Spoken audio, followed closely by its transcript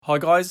Hi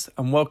guys,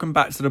 and welcome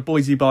back to the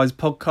Boise Buys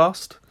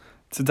podcast.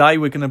 Today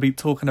we're going to be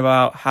talking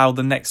about how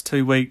the next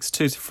 2 weeks,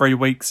 2 to 3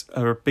 weeks,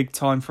 are a big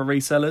time for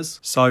resellers.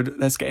 So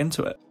let's get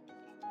into it.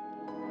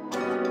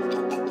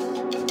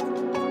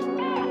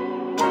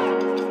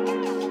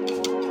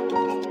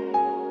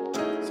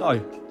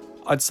 So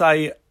I'd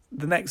say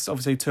the next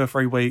obviously 2 or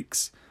 3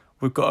 weeks,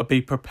 we've got to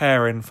be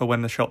preparing for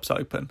when the shops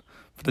open.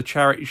 For the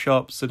charity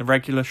shops and the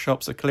regular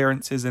shops, the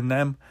clearances in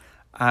them,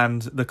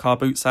 and the car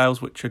boot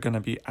sales, which are going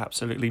to be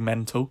absolutely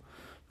mental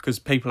because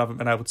people haven't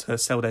been able to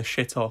sell their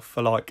shit off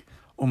for like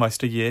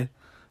almost a year,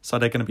 so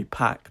they're going to be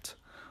packed.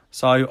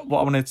 So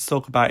what I wanted to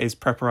talk about is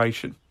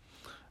preparation.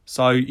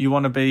 So you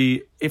want to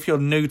be, if you're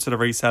new to the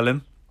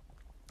reselling,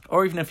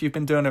 or even if you've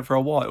been doing it for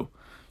a while,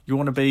 you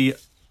want to be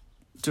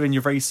doing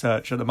your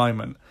research at the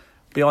moment.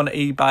 Be on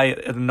eBay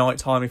at the night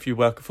time if you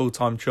work a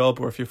full-time job,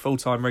 or if you're a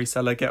full-time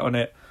reseller, get on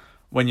it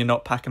when you're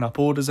not packing up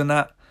orders and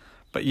that.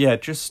 But yeah,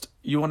 just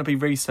you want to be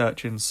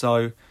researching.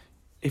 So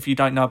if you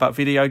don't know about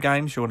video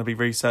games, you want to be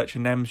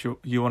researching them.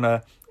 You want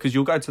to, because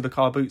you'll go to the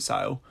car boot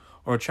sale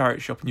or a charity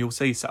shop and you'll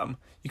see some.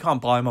 You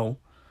can't buy them all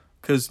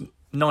because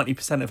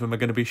 90% of them are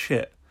going to be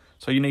shit.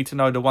 So you need to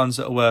know the ones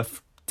that are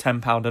worth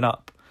 £10 and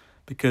up,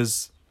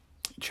 because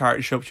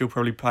charity shops you'll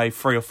probably pay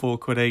 £3 or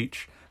 £4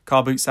 each.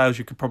 Car boot sales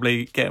you could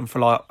probably get them for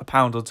like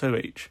 £1 or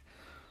 £2 each.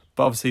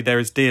 But obviously there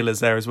is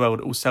dealers there as well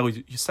that will sell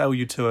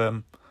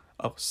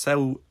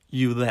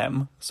you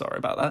them, sorry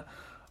about that,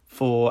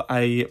 for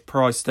a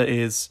price that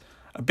is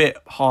a bit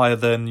higher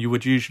than you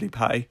would usually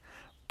pay,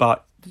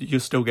 but you'll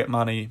still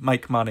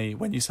make money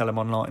when you sell them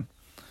online,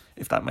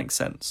 if that makes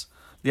sense.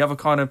 The other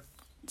kind of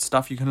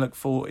stuff you can look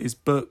for is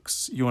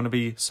books. You want to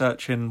be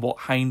searching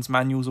what Haynes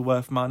manuals are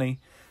worth money.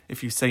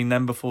 If you've seen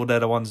them before,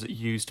 they're the ones that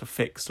you use to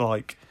fix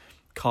like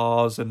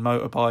cars and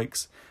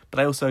motorbikes, but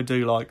they also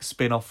do like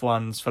spin-off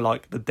ones for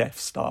like the Death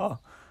Star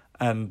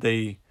and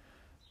the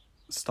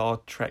Star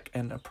Trek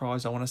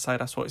Enterprise, I want to say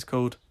that's what it's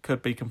called.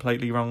 Could be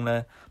completely wrong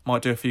there.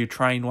 Might do a few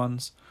train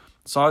ones.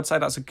 So I'd say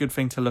that's a good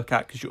thing to look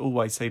at because you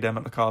always see them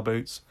at the car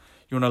boots.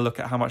 You want to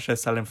look at how much they're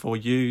selling for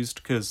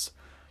used, because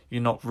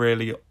you're not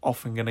really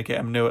often going to get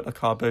them new at the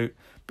car boot.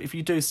 But if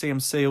you do see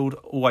them sealed,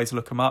 always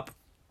look them up,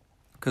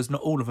 because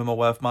not all of them are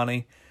worth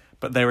money,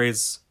 but there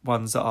is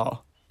ones that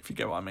are, if you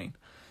get what I mean.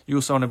 You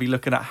also want to be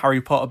looking at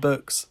Harry Potter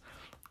books.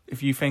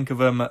 If you think of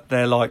them,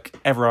 they're like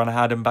everyone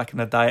had them back in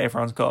the day,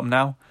 everyone's got them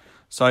now.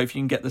 So if you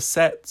can get the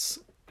sets,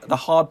 the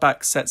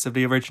hardback sets of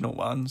the original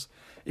ones,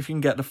 if you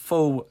can get the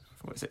full,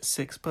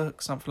 6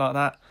 books, something like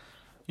that,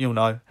 you'll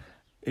know.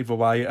 Either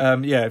way,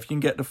 if you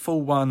can get the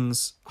full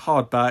ones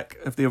hardback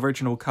of the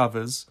original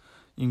covers,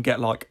 you can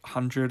get like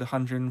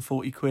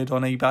 140 quid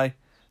on eBay,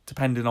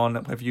 depending on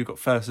whether you've got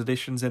first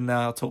editions in there.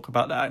 I'll talk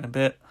about that in a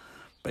bit.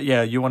 But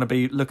yeah, you want to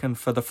be looking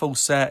for the full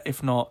set.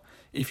 If not,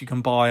 if you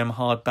can buy them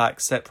hardback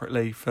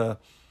separately for,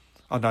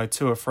 I don't know,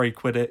 2 or 3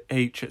 quid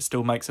each, it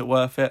still makes it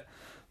worth it.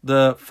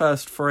 The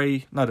first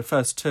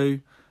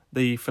two,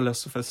 the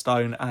Philosopher's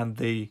Stone and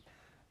the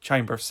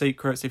Chamber of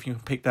Secrets, if you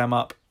can pick them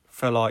up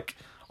for like,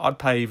 I'd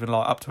pay even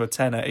like up to a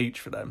tenner each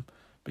for them,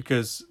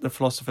 because the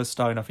Philosopher's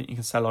Stone I think you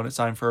can sell on its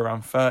own for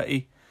around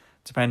 30,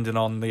 depending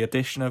on the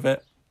edition of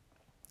it,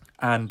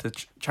 and the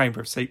Chamber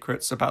of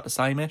Secrets about the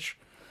same-ish.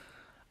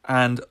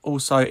 And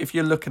also, if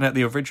you're looking at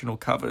the original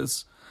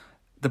covers,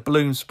 the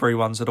Bloomsbury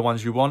ones are the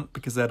ones you want,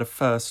 because they're the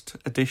first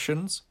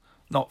editions.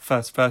 Not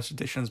first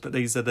editions, but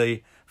these are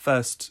the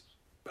first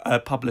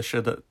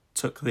publisher that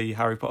took the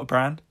Harry Potter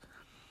brand.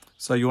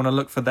 So you want to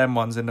look for them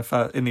ones in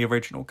the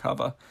original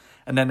cover.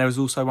 And then there was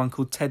also one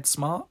called Ted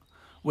Smart,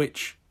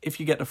 which if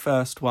you get the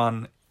first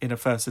one in a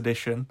first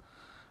edition,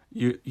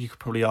 you could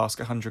probably ask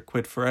 100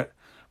 quid for it,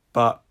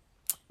 but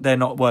they're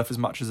not worth as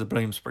much as the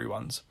Bloomsbury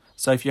ones.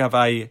 So if you have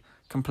a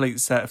complete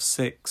set of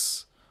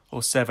 6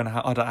 or 7,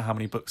 I don't know how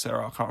many books there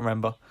are, I can't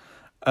remember.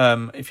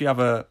 If you have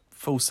a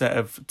full set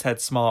of Ted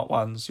Smart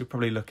ones, you're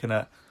probably looking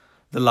at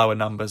the lower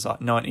numbers, like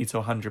 £90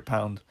 to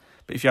 £100.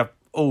 But if you have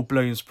all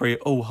Bloomsbury,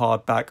 all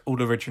hardback,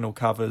 all original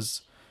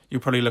covers,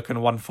 you're probably looking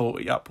at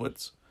 140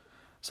 upwards.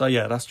 So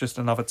yeah, that's just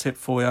another tip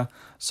for you.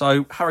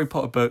 So Harry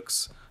Potter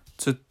books,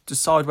 to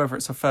decide whether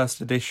it's a first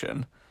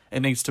edition, it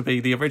needs to be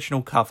the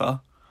original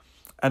cover,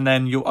 and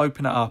then you'll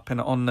open it up,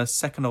 and on the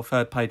second or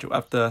third page it'll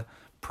have the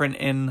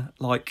print-in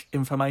like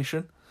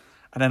information,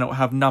 and then it'll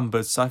have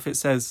numbers. So if it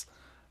says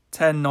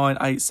 10, 9,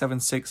 8, 7,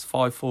 6,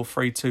 5, 4,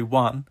 3, 2,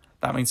 1,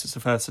 that means it's the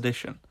first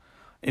edition.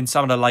 In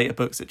some of the later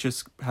books, it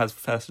just has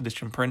first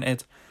edition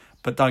printed,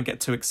 but don't get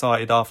too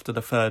excited after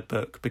the third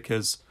book,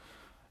 because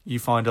you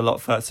find a lot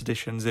of first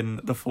editions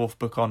in the 4th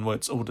book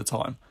onwards all the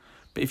time.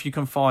 But if you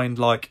can find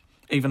like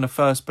even the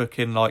first book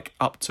in like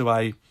up to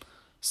a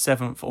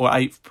 7th or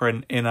 8th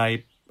print in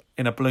a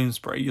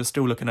Bloomsbury, you're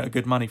still looking at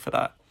good money for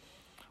that.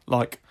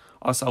 Like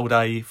I sold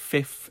a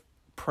 5th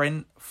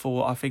print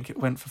for, I think it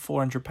went for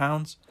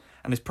 £400,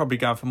 and it's probably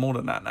going for more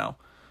than that now,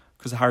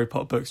 because the Harry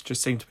Potter books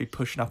just seem to be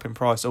pushing up in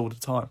price all the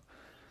time.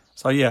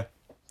 So yeah,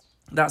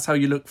 that's how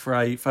you look for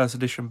a first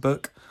edition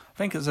book. I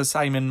think it's the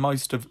same in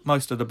most of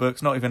the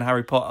books, not even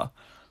Harry Potter,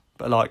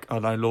 but like, I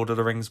don't know, Lord of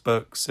the Rings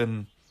books,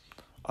 and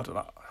I don't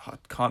know, I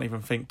can't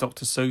even think,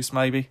 Dr. Seuss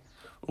maybe,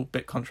 a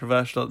bit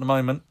controversial at the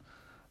moment,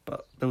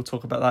 but we'll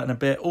talk about that in a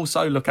bit.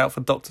 Also, look out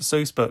for Dr.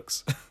 Seuss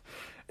books.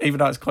 Even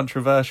though it's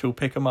controversial,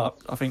 pick them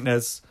up. I think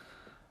there's,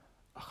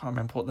 I can't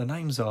remember what the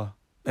names are.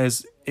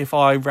 There's If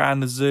I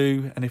Ran a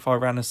Zoo and If I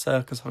Ran a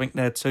Circus. I think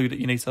they're two that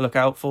you need to look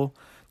out for.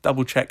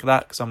 Double check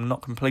that because I'm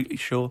not completely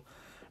sure.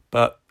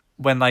 But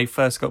when they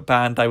first got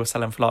banned, they were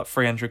selling for like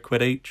 300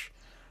 quid each.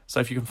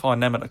 So if you can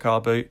find them at the car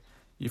boot,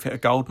 you've hit a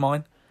gold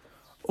mine.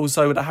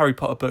 Also, with the Harry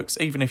Potter books,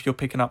 even if you're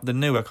picking up the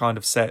newer kind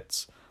of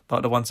sets,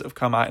 like the ones that have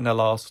come out in the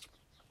last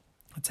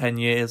 10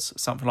 years,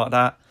 something like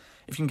that,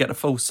 if you can get the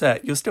full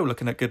set, you're still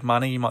looking at good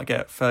money. You might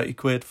get 30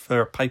 quid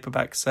for a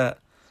paperback set.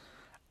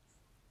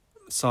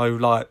 So,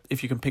 like,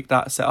 if you can pick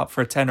that set up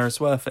for a tenner, it's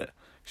worth it.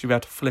 Because you'll be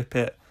able to flip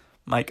it,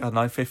 make, I don't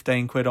know,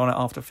 15 quid on it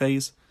after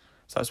fees.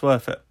 So it's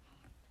worth it.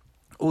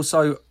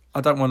 Also,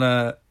 I don't want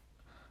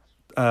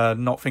to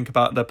not think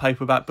about the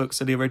paperback books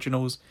of the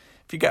originals.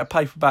 If you get a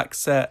paperback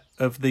set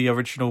of the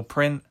original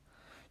print,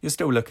 you're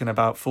still looking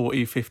about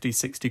 40, 50,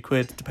 60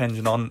 quid,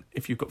 depending on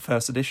if you've got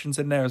first editions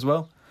in there as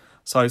well.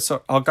 So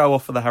I'll go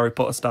off of the Harry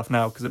Potter stuff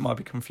now because it might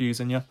be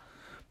confusing you.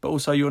 But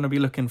also you want to be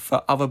looking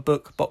for other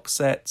book box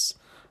sets.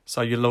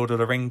 So your Lord of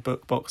the Ring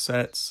book box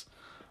sets.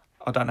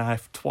 I don't know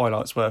if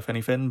Twilight's worth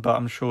anything, but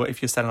I'm sure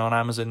if you're selling on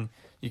Amazon,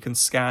 you can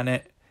scan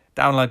it,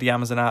 download the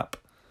Amazon app,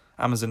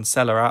 Amazon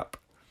seller app,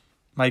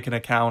 make an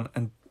account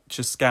and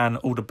just scan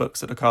all the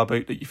books at the car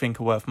boot that you think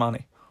are worth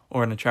money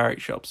or in the charity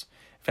shops.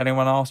 If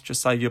anyone asks,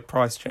 just say you're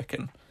price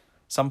checking.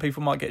 Some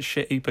people might get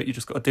shitty, but you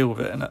just got to deal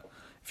with it, innit?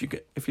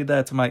 If you're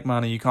there to make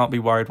money, you can't be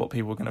worried what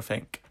people are going to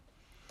think.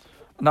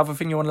 Another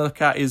thing you want to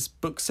look at is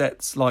book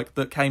sets like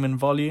that came in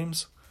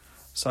volumes.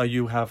 So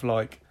you have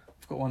like,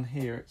 I've got one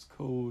here, it's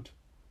called,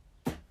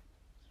 I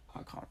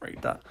can't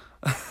read that.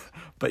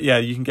 But yeah,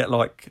 you can get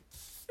like,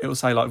 it will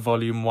say like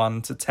volume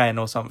 1 to 10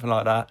 or something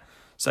like that.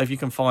 So if you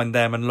can find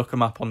them and look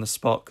them up on the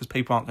spot, because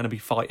people aren't going to be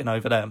fighting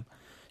over them.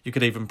 You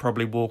could even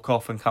probably walk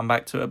off and come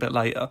back to it a bit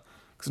later,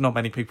 because not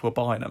many people are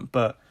buying them.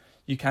 But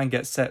you can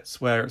get sets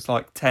where it's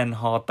like 10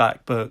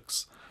 hardback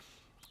books.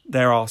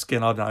 They're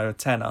asking, I don't know, a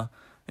tenner,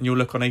 and you'll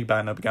look on eBay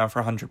and they'll be going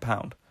for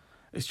 £100.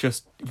 It's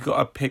just, you've got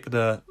to pick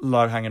the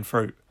low-hanging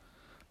fruit.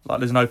 Like,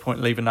 there's no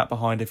point leaving that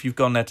behind. If you've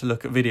gone there to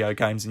look at video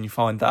games and you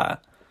find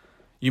that,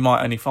 you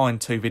might only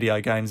find 2 video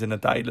games in a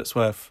day that's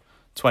worth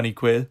 20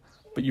 quid,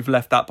 but you've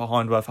left that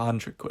behind worth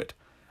 100 quid.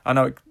 I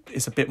know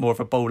it's a bit more of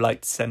a ball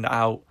ache to send it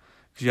out,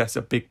 because yes,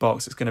 a big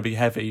box, it's going to be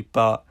heavy,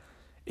 but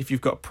if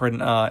you've got a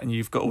printer and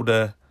you've got all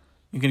the,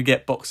 you're going to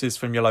get boxes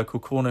from your local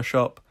corner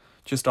shop,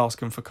 just ask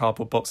them for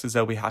cardboard boxes,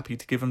 they'll be happy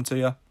to give them to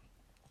you.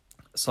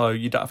 So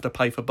you don't have to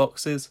pay for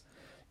boxes.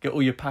 Get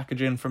all your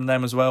packaging from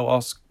them as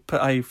well.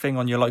 Put a thing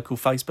on your local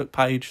Facebook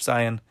page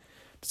saying,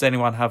 does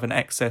anyone have an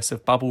excess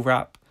of bubble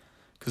wrap?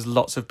 Because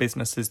lots of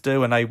businesses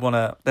do, and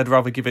they'd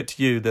rather give it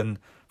to you than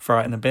throw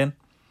it in a bin.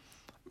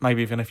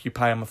 Maybe even if you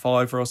pay them a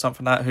 £5 or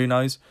something like that, who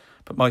knows?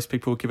 But most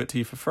people will give it to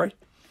you for free.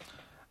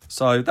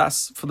 So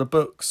that's for the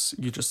books.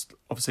 You just,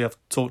 obviously I've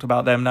talked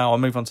about them now. I'll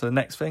move on to the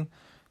next thing.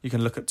 You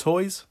can look at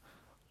toys,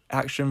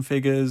 action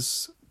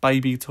figures,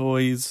 baby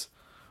toys,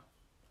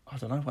 I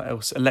don't know what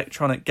else,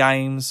 electronic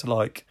games,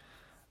 like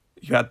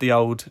you had the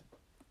old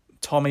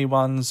Tommy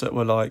ones that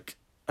were like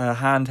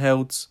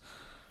handhelds,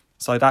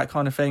 so that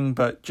kind of thing.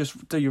 But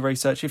just do your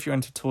research. If you're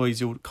into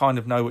toys, you'll kind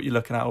of know what you're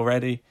looking at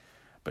already,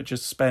 but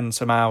just spend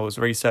some hours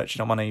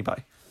researching them on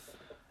eBay.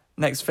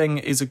 Next thing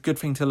is a good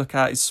thing to look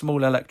at is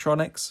small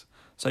electronics.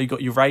 So you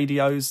got your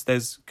radios.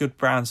 There's good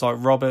brands like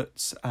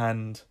Roberts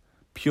and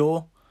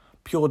Pure.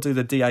 Pure do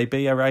the DAB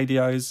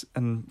radios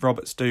and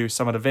Roberts do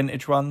some of the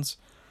vintage ones.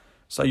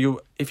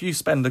 So if you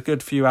spend a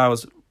good few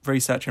hours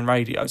researching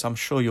radios, I'm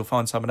sure you'll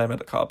find some of them at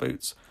the car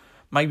boots.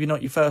 Maybe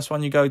not your first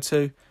one you go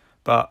to,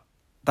 but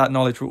that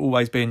knowledge will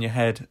always be in your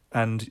head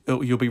and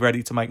you'll be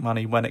ready to make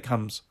money when it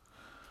comes.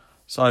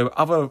 So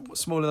other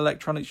small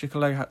electronics you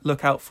can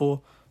look out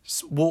for,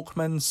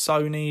 Walkman,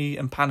 Sony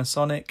and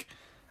Panasonic.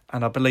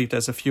 And I believe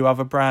there's a few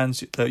other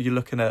brands that you're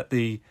looking at.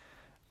 The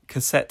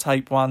cassette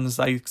tape ones,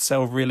 they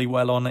sell really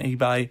well on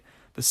eBay.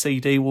 The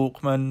CD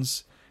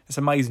Walkmans, it's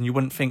amazing. You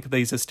wouldn't think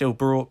these are still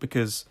brought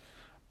because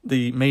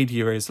the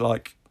media is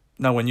like,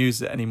 no one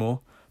uses it anymore.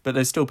 But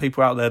there's still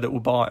people out there that will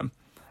buy them.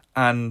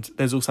 And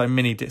there's also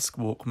mini disc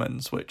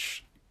Walkmans,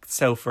 which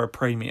sell for a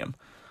premium.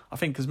 I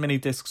think because mini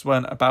discs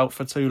weren't about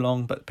for too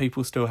long, but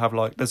people still have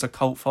there's a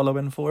cult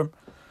following for them.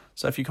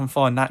 So if you can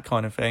find that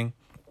kind of thing,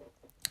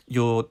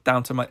 you're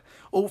down to make.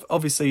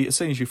 Obviously, as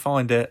soon as you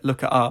find it,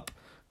 look it up,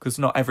 because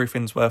not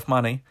everything's worth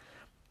money.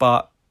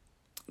 But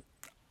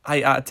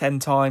 8 out of 10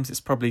 times, it's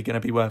probably going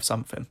to be worth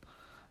something.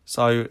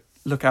 So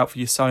look out for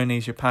your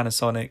Sonys, your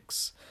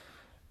Panasonics,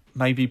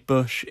 maybe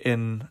Bush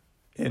in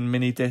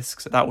mini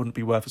discs. That wouldn't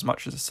be worth as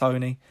much as a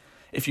Sony.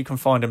 If you can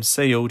find them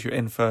sealed, you're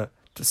in for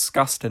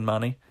disgusting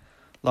money.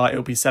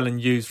 It'll be selling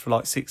used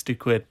for 60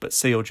 quid, but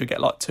sealed you'll get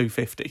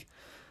 250.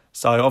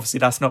 So obviously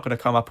that's not going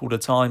to come up all the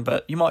time,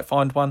 but you might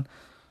find one.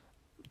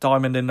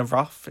 Diamond in the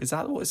rough, is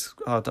that what it's?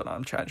 I don't know,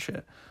 I'm chatting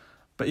shit.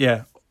 But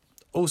yeah,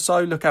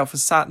 Also, look out for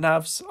sat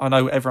navs. I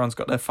know everyone's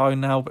got their phone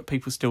now, but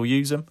people still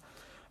use them.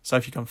 So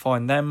if you can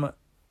find them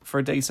for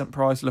a decent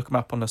price, look them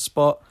up on the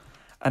spot.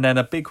 And then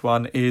a big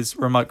one is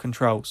remote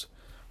controls.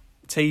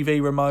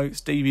 TV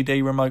remotes,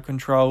 DVD remote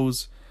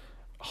controls,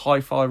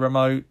 hi-fi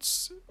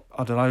remotes,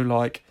 I don't know,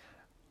 like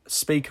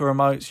speaker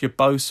remotes, your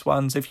Bose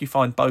ones. If you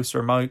find Bose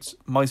remotes,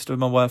 most of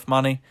them are worth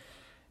money.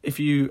 If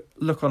you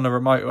look on the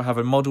remote, it will have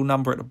a model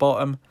number at the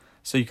bottom,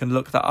 so you can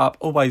look that up.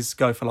 Always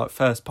go for like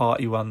first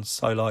party ones.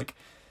 So like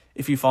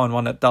if you find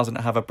one that doesn't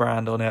have a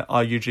brand on it,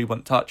 I usually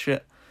won't touch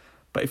it.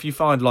 But if you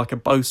find like a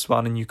Bose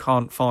one and you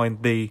can't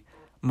find the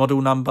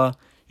model number,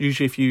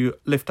 usually if you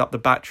lift up the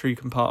battery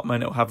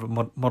compartment, it'll have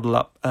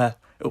a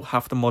it'll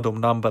have the model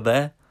number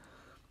there.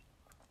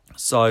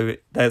 So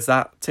there's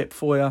that tip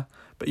for you.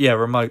 But yeah,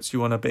 remotes, you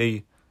want to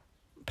be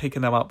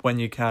picking them up when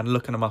you can,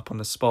 looking them up on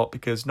the spot,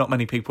 because not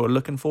many people are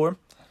looking for them.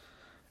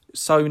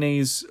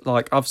 Sony's,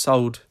 like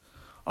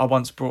I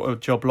once brought a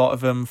job lot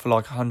of them for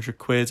like 100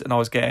 quid, and I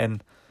was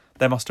getting,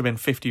 there must have been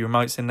 50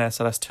 remotes in there,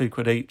 so that's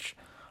 £2 each.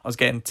 I was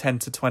getting £10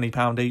 to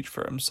 £20 each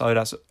for them, so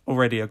that's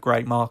already a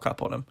great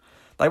markup on them.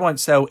 They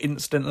won't sell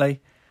instantly,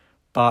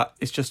 but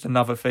it's just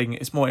another thing.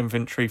 It's more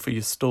inventory for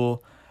your store,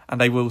 and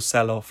they will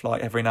sell off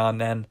like every now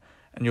and then,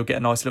 and you'll get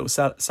a nice little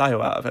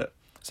sale out of it.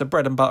 It's a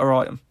bread and butter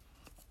item.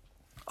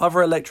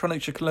 Other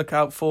electronics you can look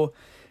out for,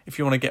 if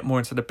you want to get more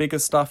into the bigger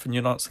stuff and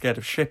you're not scared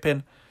of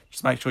shipping,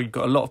 just make sure you've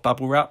got a lot of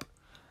bubble wrap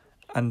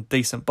and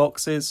decent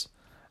boxes.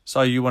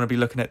 So you want to be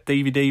looking at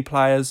DVD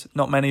players.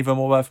 Not many of them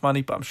are worth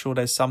money, but I'm sure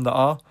there's some that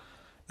are.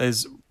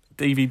 There's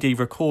DVD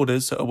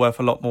recorders that are worth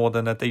a lot more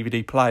than the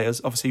DVD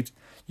players. Obviously,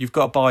 you've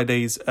got to buy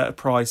these at a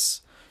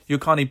price. You're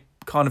kind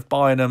of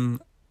buying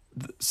them,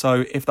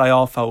 so if they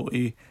are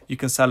faulty, you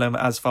can sell them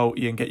as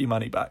faulty and get your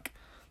money back.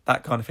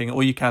 That kind of thing.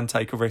 Or you can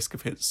take a risk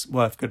if it's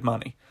worth good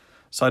money.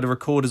 So the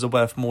recorders are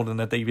worth more than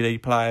the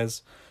DVD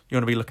players. You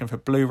want to be looking for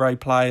Blu-ray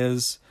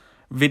players.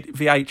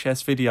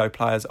 VHS video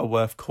players are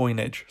worth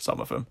coinage, some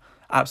of them.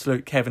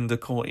 Absolute Kevin De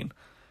Coin.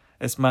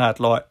 It's mad.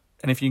 Like,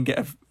 and if you can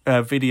get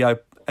a video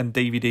and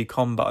DVD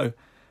combo,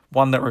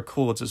 one that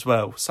records as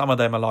well, some of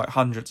them are like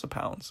hundreds of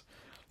pounds.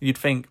 You'd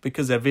think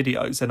because they're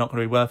videos, they're not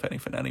going to be worth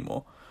anything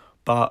anymore.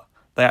 But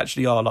they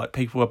actually are. Like,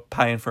 people are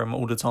paying for them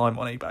all the time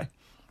on eBay.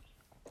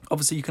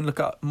 Obviously, you can look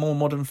at more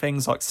modern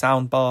things like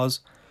sound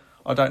bars.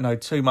 I don't know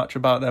too much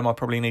about them. I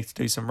probably need to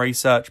do some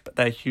research, but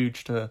they're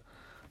huge to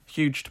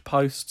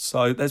post.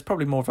 So there's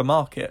probably more of a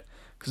market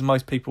because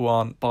most people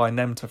aren't buying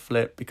them to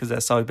flip because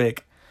they're so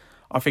big.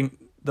 I think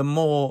the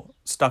more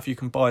stuff you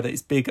can buy that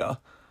is bigger,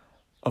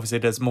 obviously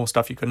there's more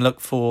stuff you can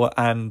look for,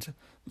 and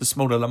the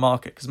smaller the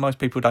market, because most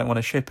people don't want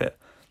to ship it.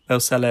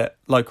 They'll sell it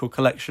local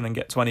collection and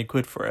get 20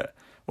 quid for it,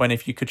 when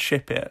if you could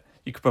ship it,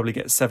 you could probably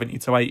get 70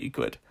 to 80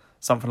 quid,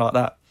 something like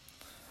that.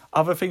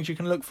 Other things you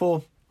can look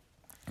for,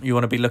 you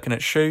want to be looking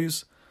at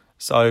shoes,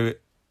 so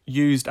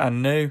used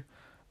and new.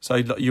 So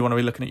you want to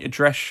be looking at your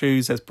dress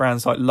shoes. There's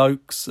brands like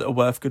Lokes that are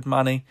worth good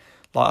money.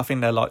 Like, I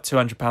think they're like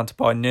 £200 to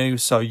buy new,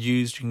 so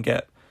used you can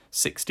get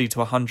 60 to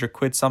 100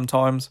 quid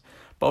sometimes.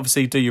 But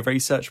obviously do your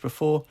research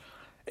before.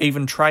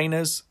 Even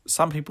trainers,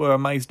 some people are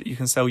amazed that you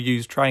can sell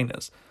used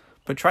trainers,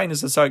 but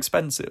trainers are so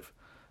expensive.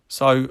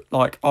 So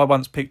like, I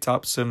once picked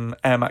up some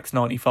Air Max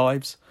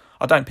 95s.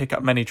 I don't pick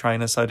up many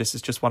trainers, so this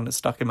is just one that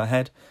stuck in my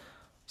head.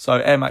 So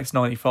Air Max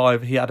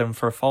 95, he had them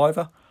for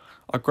 £5.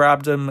 I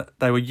grabbed them,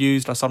 they were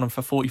used, I sold them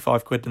for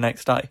 45 quid the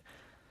next day.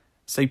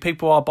 See,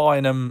 people are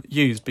buying them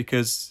used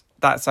because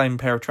that same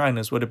pair of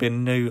trainers would have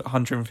been new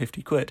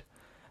 150 quid.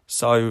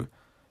 So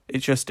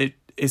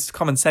it's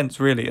common sense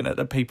really, in it,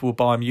 that people will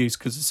buy them used,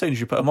 because as soon as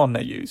you put them on,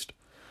 they're used.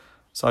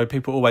 So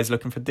people are always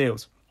looking for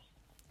deals.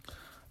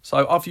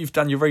 So after you've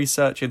done your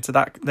research into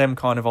them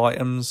kind of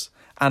items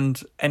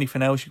and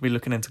anything else, you could be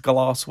looking into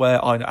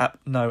glassware. I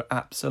know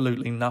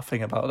absolutely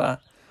nothing about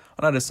that.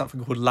 I know there's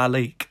something called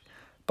Lalique,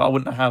 but I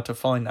wouldn't know how to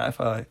find that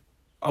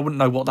I wouldn't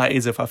know what that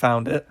is if I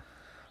found it.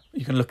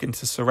 You can look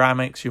into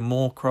ceramics, your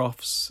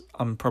Moorcrofts.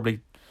 I'm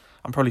probably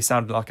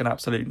sounding like an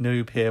absolute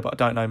noob here, but I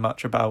don't know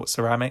much about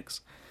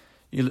ceramics.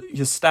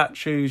 Your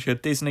statues, your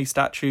Disney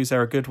statues,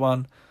 they're a good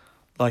one.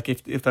 Like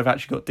if they've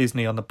actually got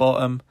Disney on the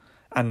bottom.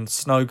 And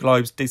snow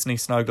globes, Disney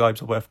snow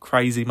globes are worth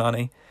crazy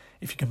money.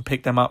 If you can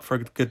pick them up for a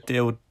good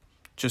deal,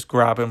 just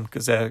grab them,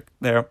 because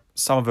they're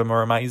some of them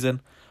are amazing.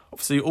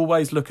 Obviously,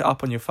 always look it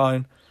up on your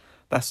phone.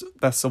 That's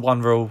the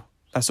one rule.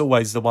 That's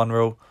always the one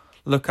rule.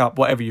 Look up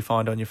whatever you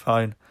find on your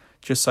phone,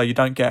 just so you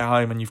don't get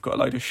home and you've got a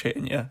load of shit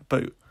in your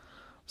boot.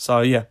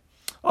 So yeah,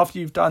 after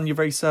you've done your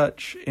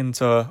research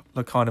into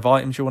the kind of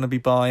items you want to be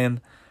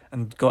buying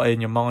and got it in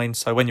your mind,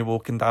 so when you're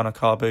walking down a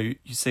car boot,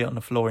 you see it on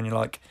the floor and you're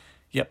like,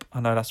 yep, I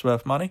know that's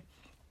worth money.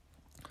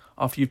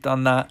 After you've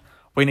done that,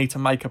 we need to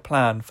make a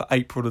plan for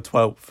April the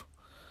 12th.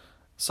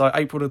 So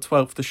April the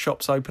 12th, the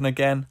shops open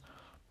again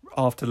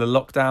after the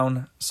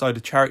lockdown. So the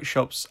charity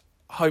shops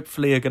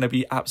hopefully are going to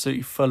be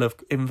absolutely full of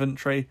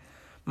inventory.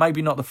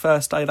 Maybe not the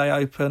first day they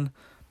open,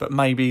 but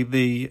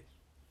maybe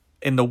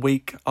in the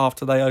week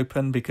after they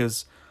open,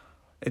 because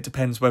it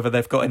depends whether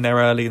they've got in there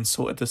early and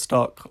sorted the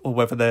stock, or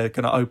whether they're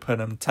going to open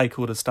and take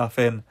all the stuff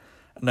in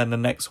and then the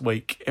next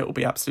week it will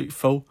be absolutely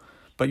full.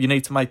 But you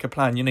need to make a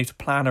plan. You need to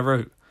plan a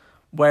route.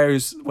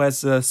 Where's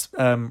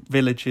the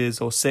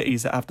villages or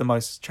cities that have the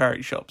most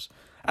charity shops?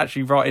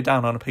 Actually write it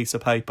down on a piece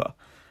of paper,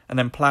 and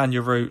then plan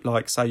your route.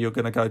 Like, say you're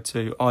going to go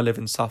to, I live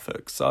in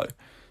Suffolk, so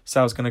say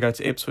I was going to go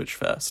to Ipswich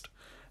first,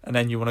 and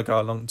then you want to go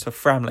along to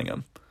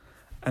Framlingham,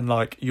 and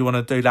like you want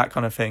to do that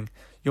kind of thing.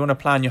 You want to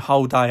plan your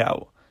whole day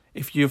out.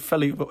 If you're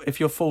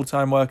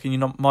full-time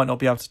working, might not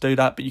be able to do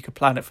that, but you could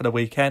plan it for the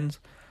weekend,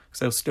 because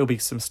there'll still be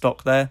some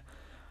stock there.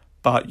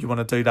 But you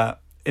want to do that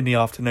in the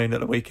afternoon at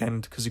the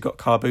weekend, because you've got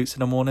car boots in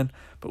the morning.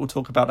 But we'll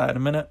talk about that in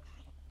a minute.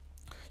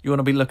 You want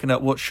to be looking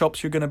at what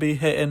shops you're going to be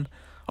hitting.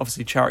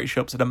 Obviously, charity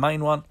shops are the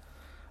main one,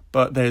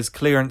 but there's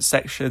clearance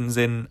sections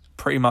in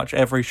pretty much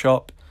every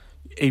shop.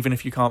 Even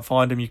if you can't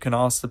find them, you can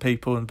ask the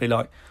people and be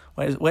like,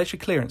 where's your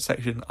clearance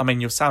section? I mean,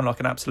 you'll sound like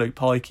an absolute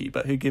pikey,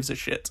 but who gives a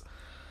shit?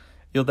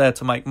 You're there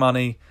to make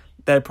money.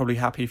 They're probably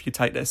happy if you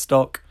take their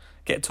stock.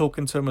 Get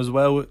talking to them as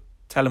well.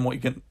 Tell them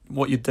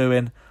what you're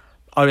doing,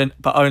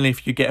 but only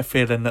if you get a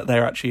feeling that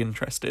they're actually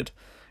interested.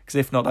 Because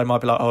if not, they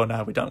might be like, oh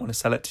no, we don't want to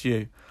sell it to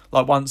you.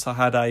 Like once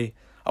I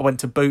went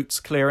to Boots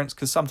clearance,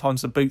 because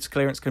sometimes the Boots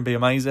clearance can be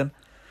amazing,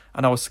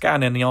 and I was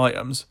scanning the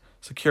items.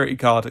 Security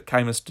guard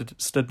came and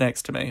stood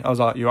next to me. I was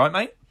like, you right,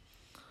 mate?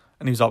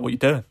 And he was like, what are you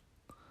doing?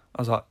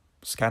 I was like,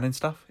 scanning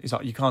stuff. He's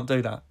like, you can't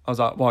do that. I was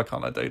like, why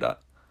can't I do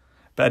that?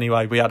 But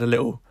anyway, we had a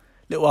little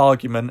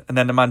argument, and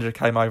then the manager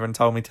came over and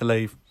told me to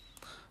leave.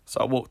 So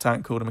I walked out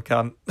and called him a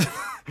cunt.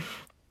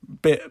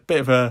 bit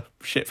of a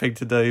shit thing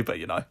to do, but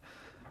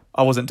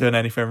I wasn't doing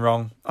anything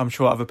wrong. I'm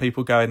sure other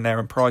people go in there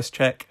and price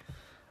check,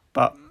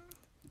 but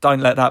don't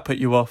let that put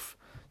you off.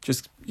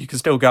 Just, you can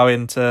still go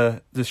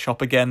into the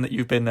shop again that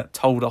you've been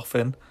told off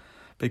in,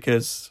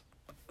 because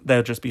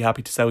they'll just be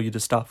happy to sell you the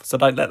stuff. So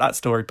don't let that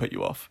story put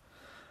you off.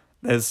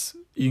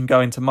 You can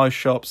go into most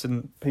shops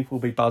and people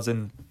will be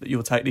buzzing that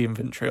you'll take the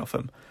inventory off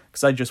them,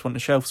 because they just want the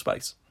shelf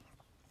space.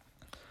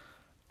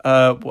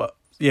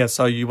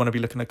 So you want to be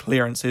looking at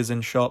clearances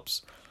in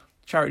shops.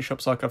 Charity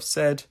shops, like I've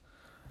said.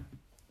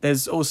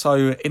 There's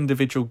also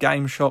individual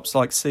game shops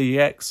like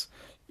CEX.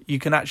 You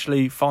can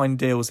actually find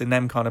deals in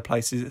them kind of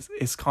places.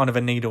 It's kind of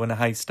a needle in a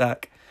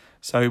haystack.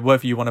 So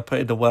whether you want to put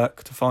in the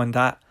work to find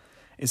that,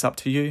 it's up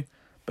to you.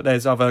 But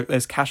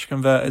there's cash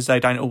converters. They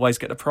don't always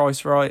get the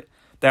price right.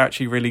 They're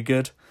actually really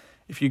good.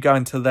 If you go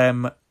into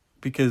them,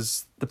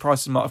 because the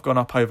prices might have gone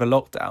up over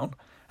lockdown,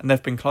 and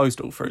they've been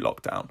closed all through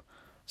lockdown.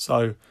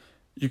 So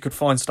you could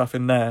find stuff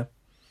in there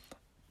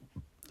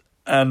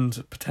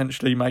and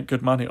potentially make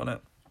good money on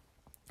it.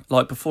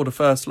 Like before the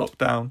first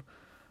lockdown,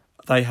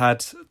 they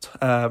had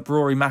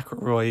Rory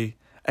McIlroy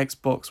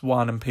Xbox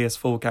One and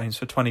PS4 games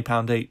for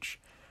 £20 each.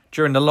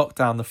 During the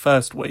lockdown, the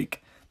first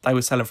week, they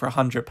were selling for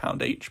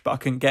 £100 each, but I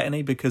couldn't get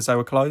any because they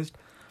were closed.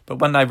 But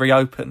when they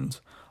reopened,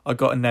 I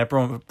got in there,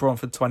 brought them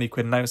for 20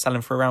 quid, and they were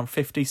selling for around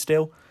 50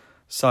 still.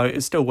 So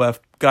it's still worth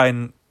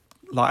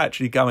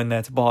actually going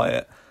there to buy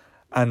it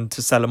and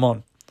to sell them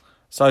on.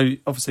 So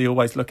obviously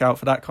always look out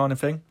for that kind of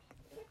thing.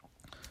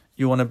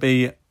 You want to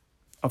be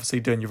obviously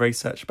doing your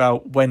research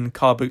about when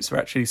car boots are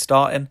actually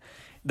starting.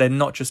 They're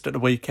not just at the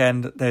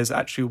weekend. There's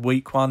actually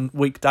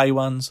weekday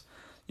ones.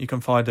 You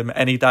can find them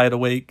any day of the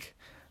week.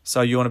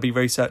 So you want to be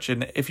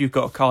researching. If you've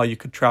got a car, you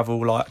could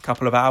travel like a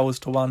couple of hours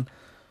to one.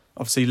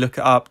 Obviously look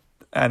it up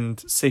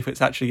and see if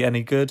it's actually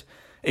any good.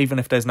 Even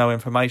if there's no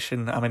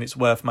information, I mean, it's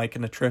worth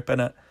making a trip in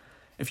it.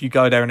 If you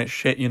go there and it's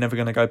shit, you're never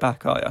going to go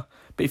back, are you?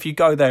 But if you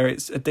go there,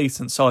 it's a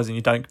decent size and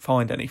you don't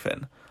find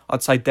anything,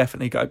 I'd say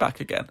definitely go back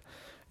again.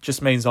 It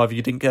just means either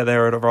you didn't get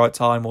there at the right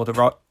time or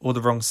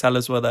the wrong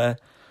sellers were there.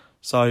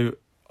 So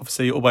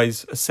obviously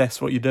always assess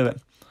what you're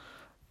doing.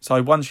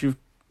 So once you've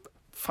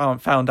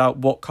found out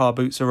what car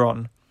boots are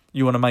on,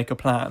 you want to make a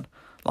plan.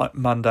 Like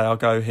Monday I'll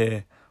go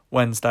here,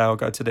 Wednesday I'll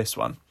go to this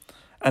one.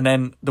 And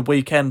then the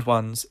weekend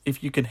ones,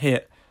 if you can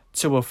hit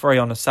 2 or 3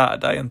 on a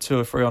Saturday and 2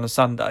 or 3 on a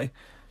Sunday,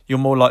 you're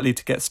more likely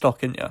to get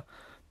stock in you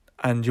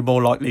and you're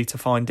more likely to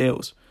find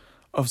deals.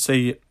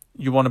 Obviously,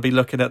 you want to be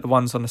looking at the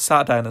ones on a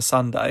Saturday and a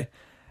Sunday,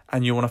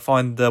 and you want to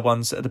find the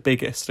ones that are the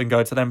biggest and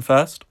go to them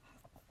first,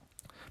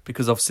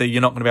 because obviously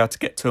you're not going to be able to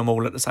get to them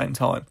all at the same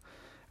time.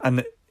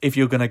 And if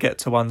you're going to get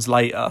to ones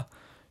later,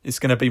 it's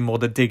going to be more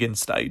the digging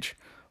stage,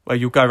 where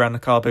you'll go around the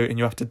car boot and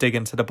you have to dig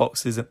into the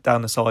boxes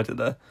down the side of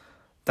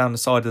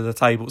the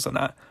tables and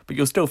that. But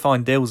you'll still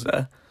find deals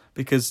there,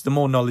 because the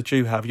more knowledge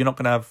you have,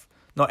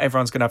 not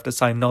everyone's going to have the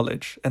same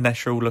knowledge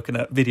unless you're all looking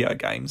at video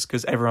games,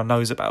 because everyone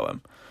knows about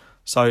them.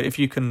 So if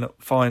you can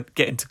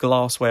get into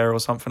glassware or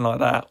something like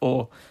that,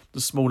 or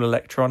the small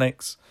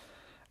electronics,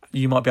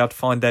 you might be able to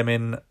find them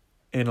in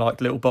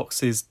like little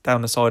boxes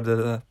down the side of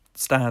the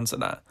stands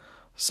and that.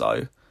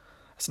 So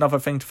that's another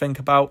thing to think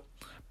about.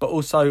 But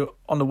also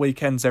on the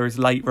weekends there is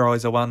late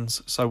riser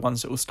ones, so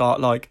ones that will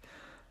start like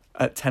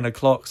at 10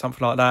 o'clock,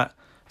 something like that.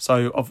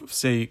 So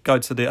obviously go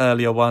to the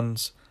earlier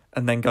ones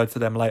and then go to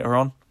them later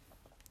on.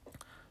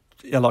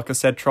 Yeah, like I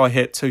said, try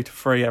hit 2 to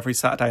 3 every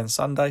Saturday and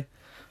Sunday,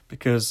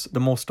 because the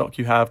more stock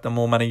you have, the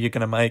more money you're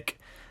going to make,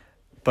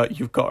 but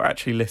you've got to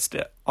actually list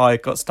it. I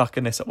got stuck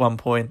in this at one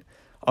point.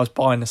 I was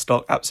buying the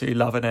stock, absolutely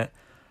loving it,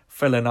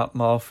 filling up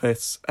my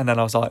office, and then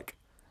I was like,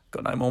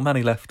 got no more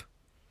money left.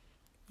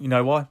 You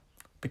know why?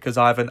 Because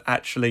I haven't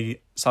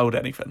actually sold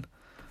anything.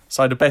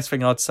 So the best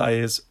thing I'd say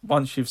is,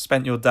 once you've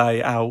spent your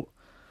day out,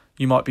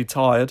 you might be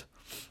tired,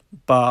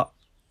 but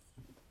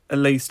at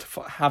least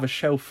have a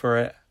shelf for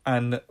it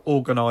and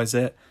organise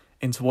it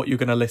into what you're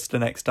going to list the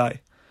next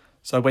day.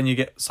 So when you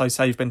get, so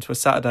say you've been to a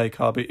Saturday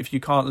car boot, if you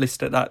can't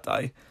list it that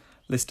day,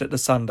 list it the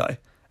Sunday.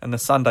 And the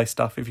Sunday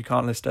stuff, if you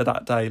can't list it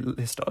that day,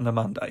 list it on the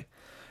Monday.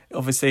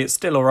 Obviously, it's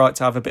still all right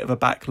to have a bit of a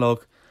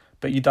backlog,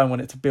 but you don't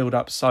want it to build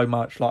up so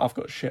much. Like, I've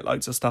got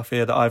shitloads of stuff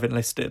here that I haven't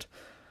listed.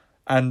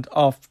 And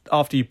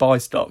after you buy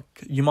stock,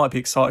 you might be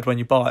excited when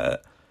you buy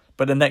it,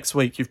 but the next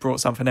week you've brought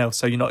something else,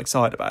 so you're not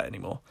excited about it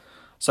anymore.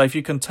 So if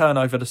you can turn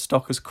over the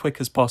stock as quick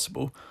as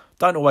possible,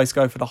 don't always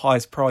go for the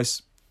highest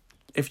price.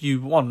 If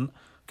you want,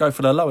 go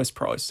for the lowest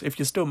price. If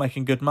you're still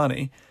making good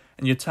money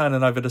and you're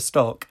turning over the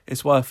stock,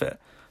 it's worth it.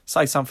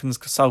 Say something's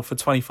sold for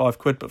 25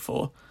 quid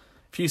before.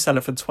 If you sell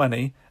it for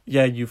 20,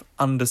 yeah, you've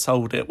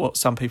undersold it, what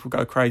some people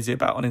go crazy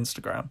about on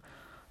Instagram.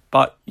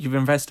 But you've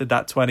invested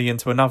that 20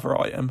 into another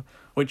item,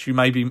 which you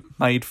maybe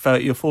made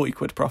 30 or 40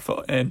 quid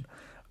profit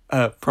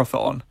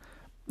on,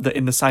 that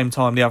in the same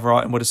time the other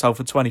item would have sold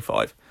for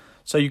 25.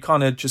 So you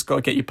kind of just got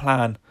to get your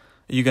plan.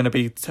 Are you going to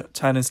be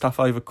turning stuff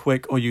over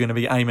quick, or are you going to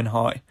be aiming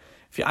high?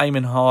 If you're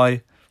aiming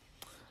high,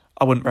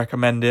 I wouldn't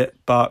recommend it.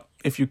 But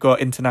if you've got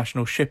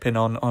international shipping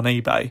on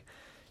eBay,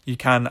 you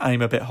can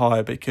aim a bit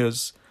higher,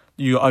 because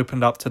you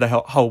opened up to the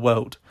whole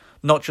world.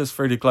 Not just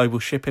through the global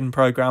shipping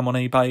program on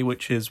eBay,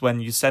 which is when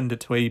you send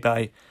it to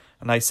eBay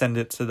and they send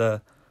it to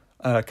the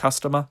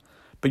customer,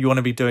 but you want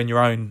to be doing your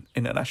own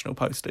international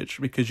postage,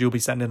 because you'll be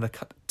sending it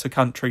to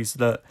countries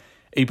that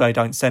eBay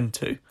don't send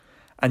to,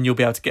 and you'll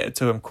be able to get it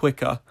to them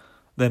quicker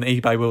than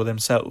eBay will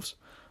themselves.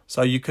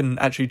 So you can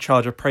actually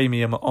charge a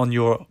premium on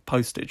your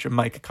postage and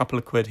make a couple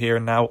of quid here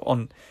and there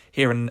on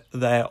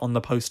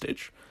the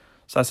postage.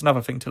 So that's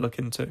another thing to look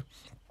into.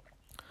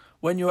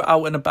 When you're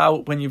out and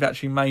about, when you've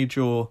actually made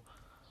your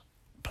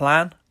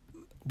plan,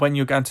 when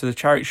you're going to the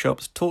charity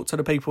shops, talk to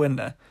the people in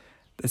there.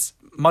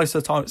 Most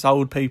of the time it's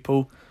old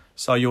people,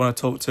 so you want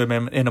to talk to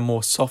them in a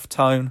more soft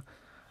tone,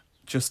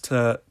 just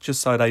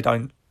so they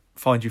don't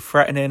find you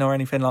threatening or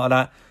anything like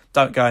that.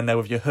 Don't go in there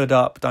with your hood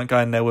up. Don't go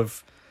in there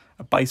with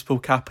a baseball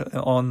cap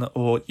on,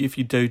 or if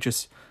you do,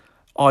 just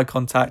eye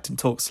contact and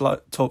talk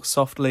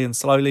softly and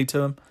slowly to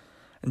them,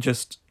 and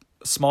just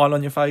smile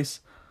on your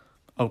face.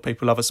 Old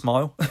people love a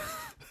smile.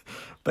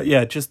 But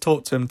yeah, just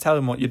talk to them, tell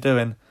them what you're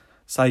doing.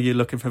 Say you're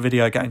looking for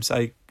video games.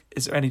 Say,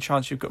 is there any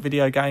chance you've got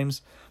video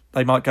games?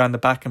 They might go in the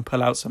back and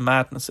pull out some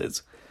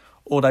madnesses.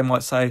 Or they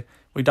might say,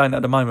 we don't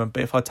at the moment,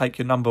 but if I take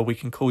your number, we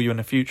can call you in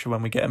the future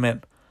when we get them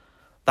in.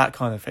 That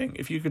kind of thing.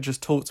 If you could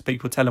just talk to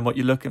people, tell them what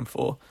you're looking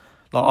for.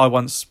 Like, I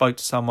once spoke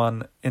to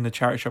someone in the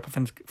charity shop.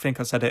 I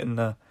think I said it in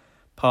the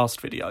past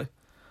video.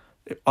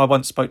 I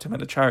once spoke to him in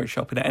the charity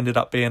shop, and it ended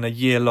up being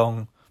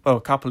a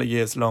couple of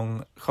years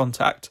long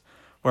contact,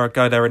 where I'd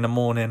go there in the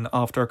morning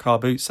after a car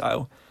boot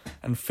sale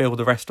and fill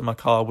the rest of my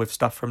car with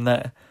stuff from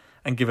there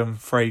and give them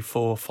 300,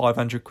 400,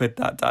 500 quid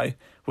that day,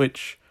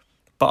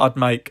 but I'd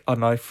make,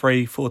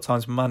 3-4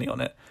 times my money on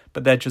it.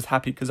 But they're just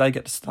happy because they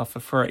get the stuff for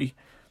free.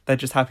 They're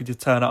just happy to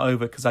turn it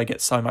over because they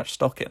get so much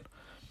stock in.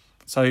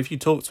 So if you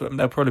talk to them,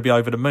 they'll probably be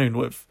over the moon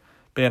with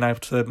being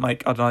able to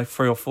make,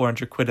 300 or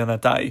 400 quid in a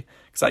day,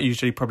 because that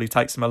usually probably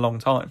takes them a long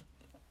time.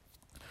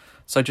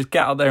 So just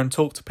get out there and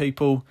talk to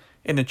people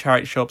in the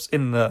charity shops,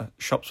 in the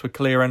shops with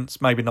clearance,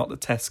 maybe not the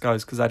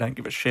Tesco's because they don't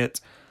give a shit,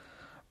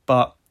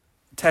 but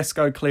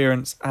Tesco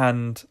clearance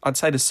and I'd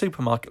say the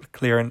supermarket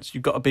clearance,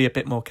 you've got to be a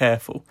bit more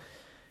careful.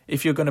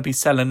 If you're going to be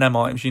selling them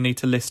items, you need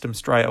to list them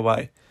straight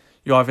away.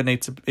 You either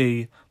need to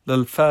be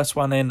the first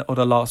one in or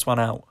the last one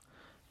out,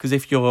 because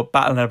if you're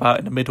battling about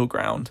in the middle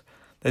ground,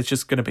 there's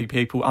just going to be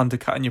people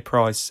undercutting your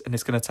price, and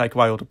it's going to take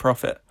away all the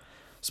profit,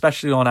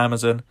 especially on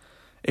Amazon.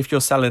 If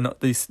you're selling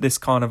these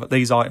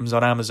items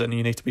on Amazon,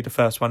 you need to be the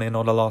first one in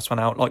or the last one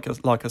out, like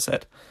I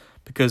said,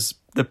 because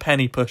the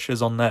penny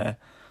pushers on there,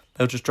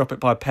 they'll just drop it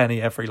by a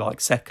penny every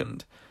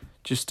second,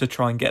 just to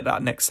try and get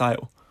that next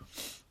sale.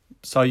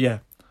 So yeah,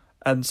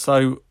 and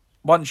so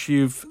once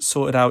you've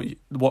sorted out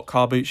what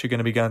car boots you're going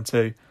to be going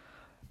to,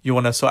 you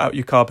want to sort out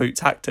your car boot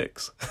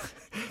tactics.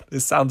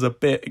 This sounds a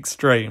bit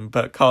extreme,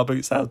 but car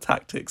boot sale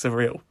tactics are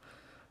real.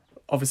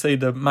 Obviously,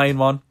 the main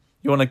one,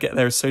 you want to get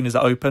there as soon as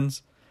it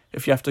opens.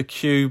 If you have to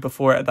queue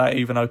before they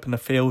even open the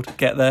field,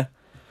 get there.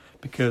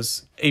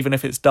 Because even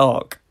if it's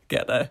dark,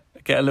 get there.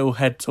 Get a little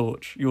head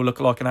torch. You'll look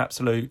like an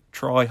absolute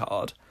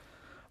try-hard.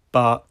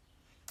 But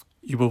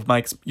you will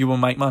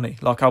make money.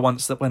 Like, I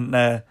once went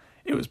there,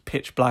 it was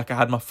pitch black, I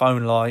had my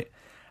phone light,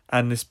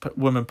 and this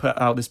woman put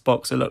out this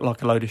box that looked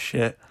like a load of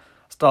shit.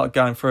 I started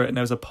going through it, and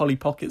there was a Polly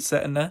Pocket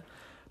set in there.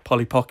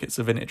 Polly Pockets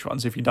are vintage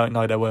ones. If you don't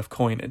know, they're worth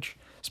coinage.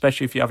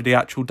 Especially if you have the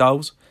actual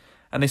dolls.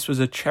 And this was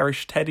a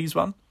Cherished Teddies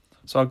one.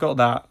 So I got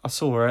that, I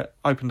saw it,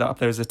 opened it up,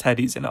 there was a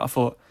Teddies in it. I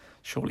thought,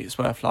 surely it's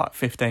worth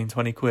 15,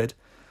 20 quid.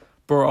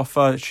 Brought it off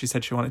her, she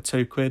said she wanted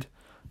 2 quid.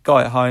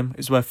 Got it home, it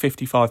was worth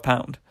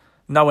 £55.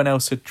 no one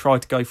else had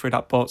tried to go through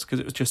that box because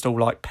it was just all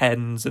like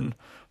pens and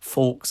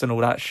forks and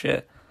all that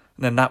shit.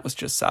 And then that was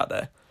just sat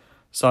there.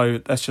 So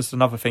that's just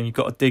another thing. You've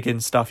got to dig in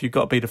stuff. You've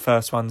got to be the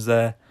first ones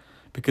there,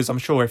 because I'm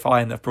sure if I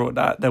hadn't have brought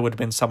that, there would have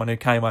been someone who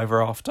came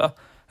over after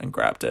and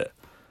grabbed it.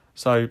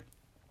 So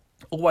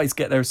always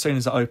get there as soon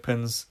as it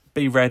opens.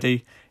 Be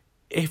ready.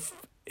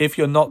 If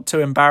you're not too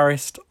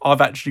embarrassed,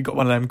 I've actually got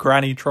one of them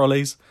granny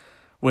trolleys,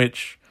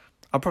 which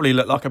I probably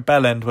look like a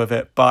bell end with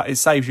it, but it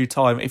saves you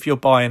time. If you're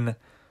buying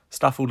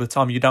stuff all the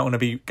time, you don't want to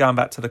be going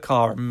back to the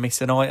car and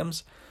missing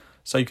items.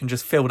 So you can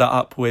just fill that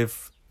up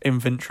with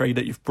inventory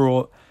that you've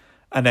brought,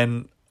 and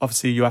then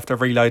obviously you have to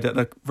offload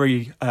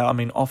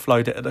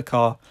it at the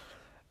car,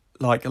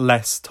 like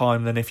less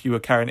time than if you were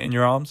carrying it in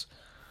your arms.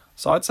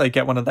 So I'd say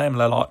get one of them.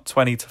 They're like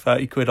 20 to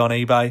 30 quid on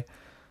eBay.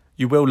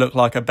 You will look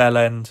like a bell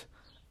end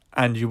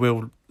and you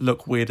will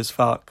look weird as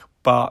fuck,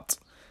 but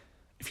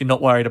if you're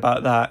not worried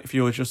about that, if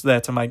you're just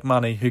there to make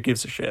money, who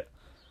gives a shit?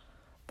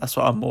 That's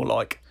what I'm more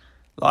like.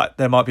 Like,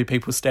 there might be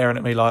people staring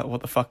at me like,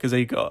 what the fuck has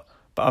he got?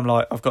 But I'm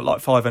like, I've got like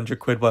 500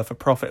 quid worth of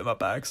profit in my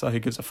bag, so who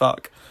gives a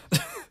fuck?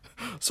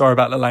 Sorry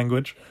about the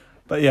language.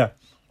 But yeah.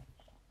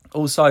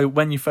 Also,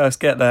 when you first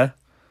get there,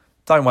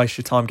 don't waste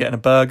your time getting a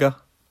burger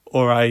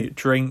or a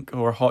drink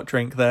or a hot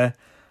drink there.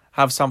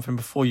 Have something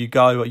before you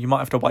go, or you might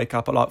have to wake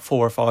up at like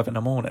 4 or 5 in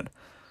the morning.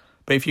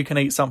 But if you can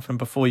eat something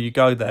before you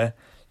go there,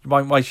 you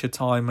won't waste your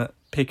time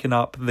picking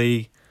up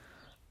the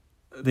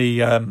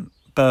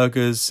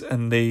burgers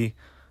and the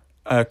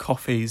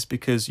coffees,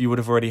 because you would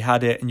have already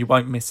had it, and you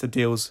won't miss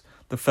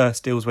the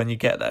first deals when you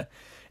get there.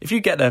 If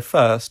you get there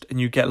first and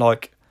you get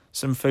like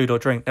some food or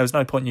drink, there was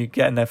no point in you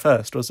getting there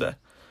first, was there?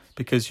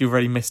 Because you've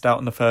already missed out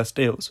on the first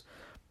deals.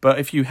 But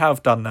if you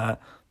have done that,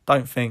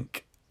 don't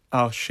think,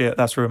 oh shit,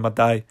 that's ruined my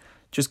day.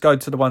 Just go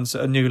to the ones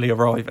that are newly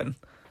arriving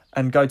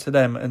and go to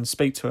them and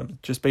speak to them.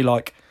 Just be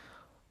like,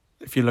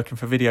 if you're looking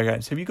for video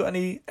games, have you got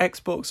any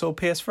Xbox or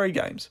PS3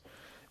 games?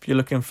 If you're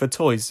looking for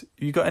toys,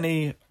 have you got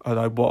any, I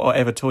don't know,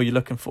 whatever toy you're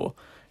looking for.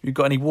 Have you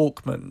got any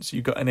Walkmans?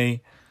 You got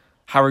any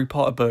Harry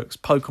Potter books,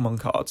 Pokemon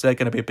cards? They're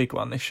going to be a big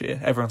one this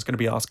year. Everyone's going to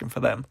be asking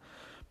for them.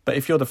 But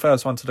if you're the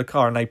first one to the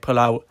car and they pull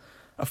out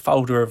a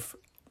folder of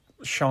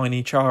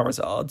shiny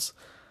Charizards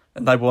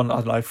and they want, I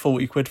don't know,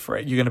 40 quid for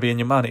it, you're going to be in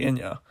your money, aren't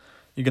you?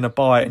 You're going to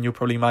buy it and you'll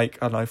probably make,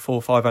 I don't know, 400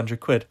 or 500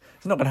 quid.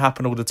 It's not going to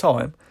happen all the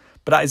time,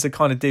 but that is the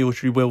kind of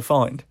deals you will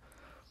find.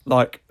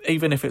 Like,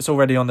 even if it's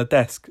already on the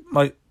desk,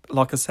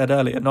 like I said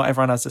earlier, not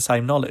everyone has the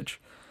same knowledge.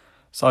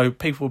 So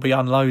people will be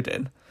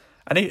unloading.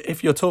 And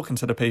if you're talking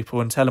to the people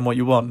and tell them what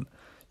you want,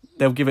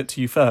 they'll give it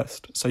to you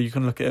first, so you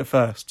can look at it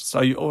first.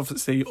 So you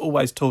obviously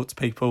always talk to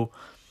people,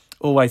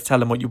 always tell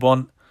them what you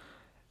want.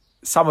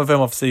 Some of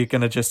them obviously are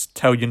going to just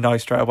tell you no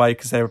straight away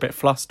because they're a bit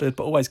flustered,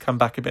 but always come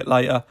back a bit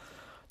later.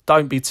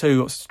 Don't be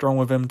too strong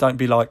with them. Don't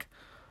be like,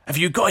 have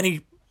you got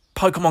any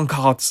Pokemon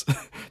cards?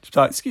 Just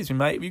like, excuse me,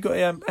 mate, have you got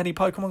any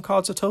Pokemon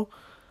cards at all?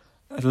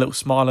 A little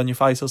smile on your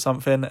face or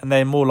something, and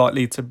they're more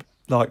likely to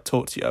like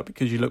talk to you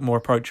because you look more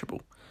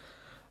approachable.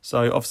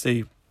 So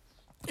obviously,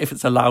 if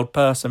it's a loud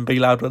person, be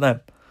loud with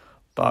them.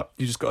 But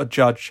you just got to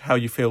judge how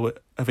you feel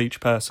of each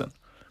person.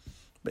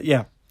 But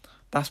yeah,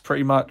 that's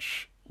pretty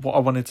much what I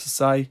wanted to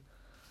say.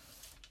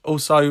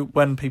 Also,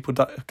 when people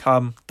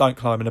come, don't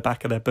climb in the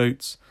back of their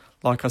boots.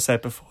 Like I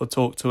said before,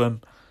 talk to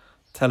them,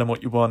 tell them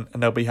what you want,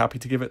 and they'll be happy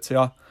to give it to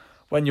you.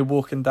 When you're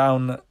walking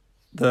down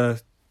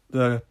the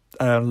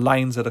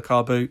lanes of the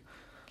car boot,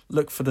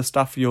 look for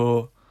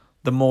the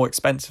more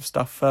expensive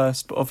stuff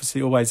first, but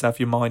obviously always have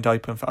your mind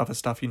open for other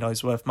stuff you know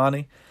is worth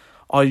money.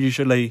 I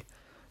usually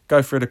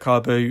go through the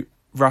car boot,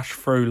 rush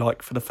through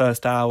like for the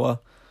first hour,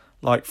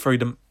 like through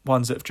the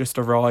ones that have just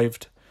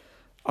arrived.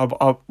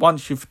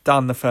 Once you've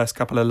done the first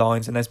couple of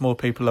lines and there's more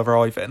people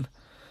arriving,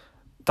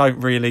 don't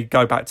really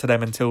go back to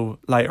them until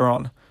later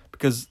on,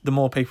 because the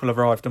more people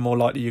arrive, the more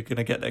likely you're going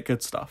to get their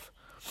good stuff.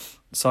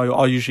 So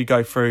I usually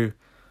go through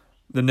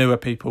the newer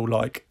people,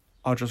 like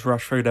I'll just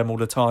rush through them all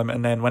the time,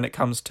 and then when it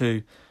comes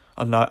to,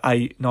 I don't know,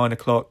 8, 9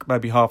 o'clock,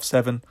 maybe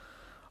 7:30,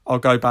 I'll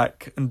go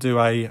back and do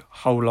a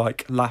whole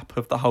like lap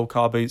of the whole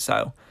car boot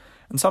sale.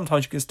 And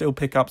sometimes you can still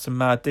pick up some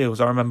mad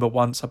deals. I remember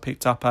once I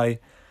picked up a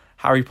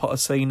Harry Potter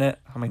CNET.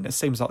 I mean, it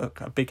seems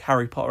like a big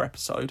Harry Potter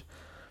episode,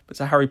 but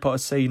it's a Harry Potter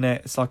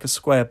CNET. It's like a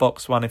square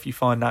box one. If you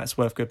find that, it's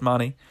worth good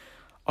money.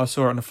 I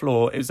saw it on the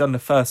floor. It was on the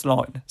first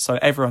line, so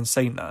everyone's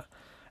seen that,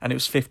 and it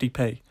was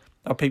 50p.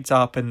 I picked it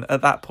up, and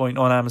at that point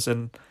on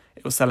Amazon,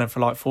 it was selling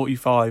for like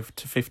 45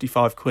 to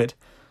 55 quid.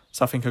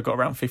 So I think I got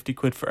around 50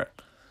 quid for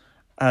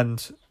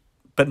it.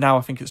 But now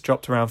I think it's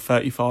dropped around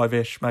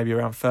 35-ish, maybe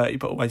around 30,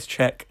 but always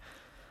check.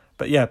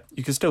 But yeah,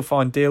 you can still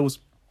find deals.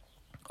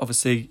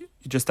 Obviously,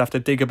 you just have to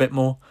dig a bit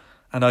more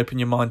and open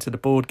your mind to the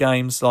board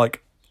games.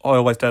 Like, I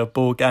always do a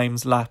board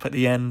games lap at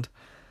the end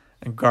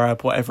and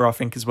grab whatever I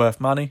think is worth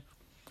money.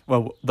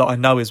 Well, that I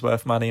know is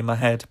worth money in my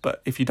head.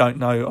 But if you don't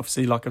know,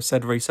 obviously, like I've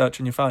said, research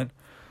on your phone.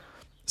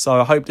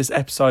 So I hope this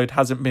episode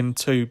hasn't been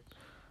too,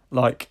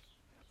 like,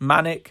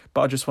 manic.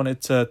 But I just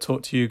wanted to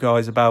talk to you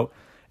guys about,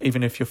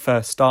 even if you're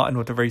first starting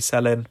with the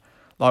reselling,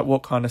 like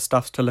what kind of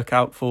stuff to look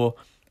out for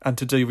and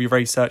to do your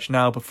research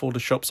now before the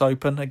shops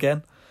open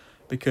again,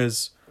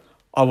 because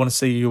I want to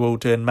see you all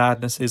doing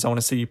madnesses. I want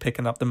to see you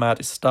picking up the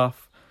maddest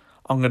stuff.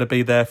 I'm going to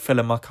be there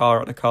filling my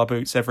car at the car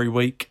boots every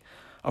week.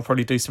 I'll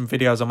probably do some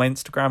videos on my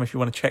Instagram if you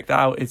want to check that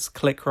out. It's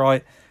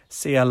ClickWright,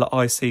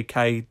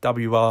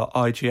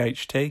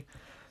 ClickWright.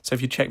 So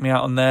if you check me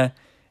out on there,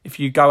 if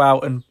you go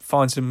out and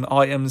find some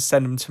items,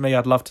 send them to me.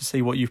 I'd love to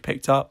see what you've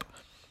picked up.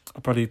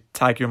 I'll probably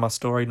tag you in my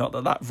story, not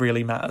that that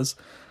really matters.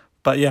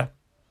 But yeah,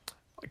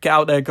 get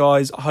out there,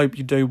 guys. I hope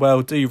you do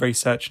well. Do your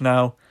research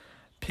now.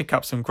 Pick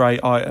up some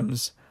great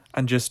items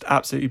and just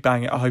absolutely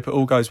bang it. I hope it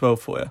all goes well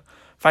for you.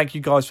 Thank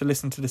you guys for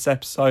listening to this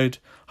episode.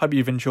 Hope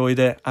you've enjoyed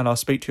it, and I'll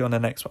speak to you on the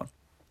next one.